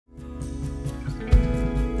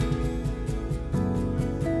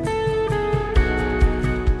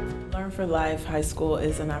for Life High School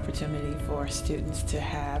is an opportunity for students to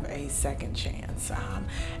have a second chance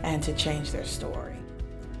and to change their story.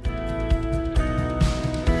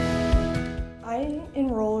 I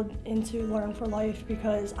enrolled into Learn for Life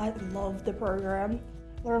because I love the program.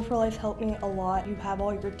 Learn for Life helped me a lot. You have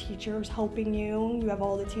all your teachers helping you. You have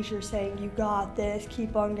all the teachers saying, you got this,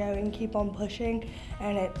 keep on going, keep on pushing.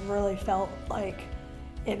 And it really felt like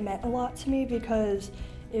it meant a lot to me because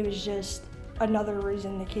it was just another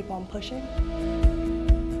reason to keep on pushing.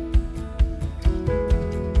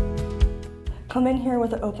 Come in here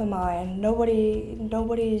with an open mind.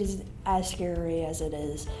 Nobody's as scary as it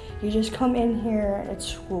is. You just come in here at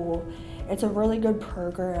school. It's a really good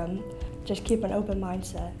program. Just keep an open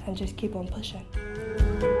mindset and just keep on pushing.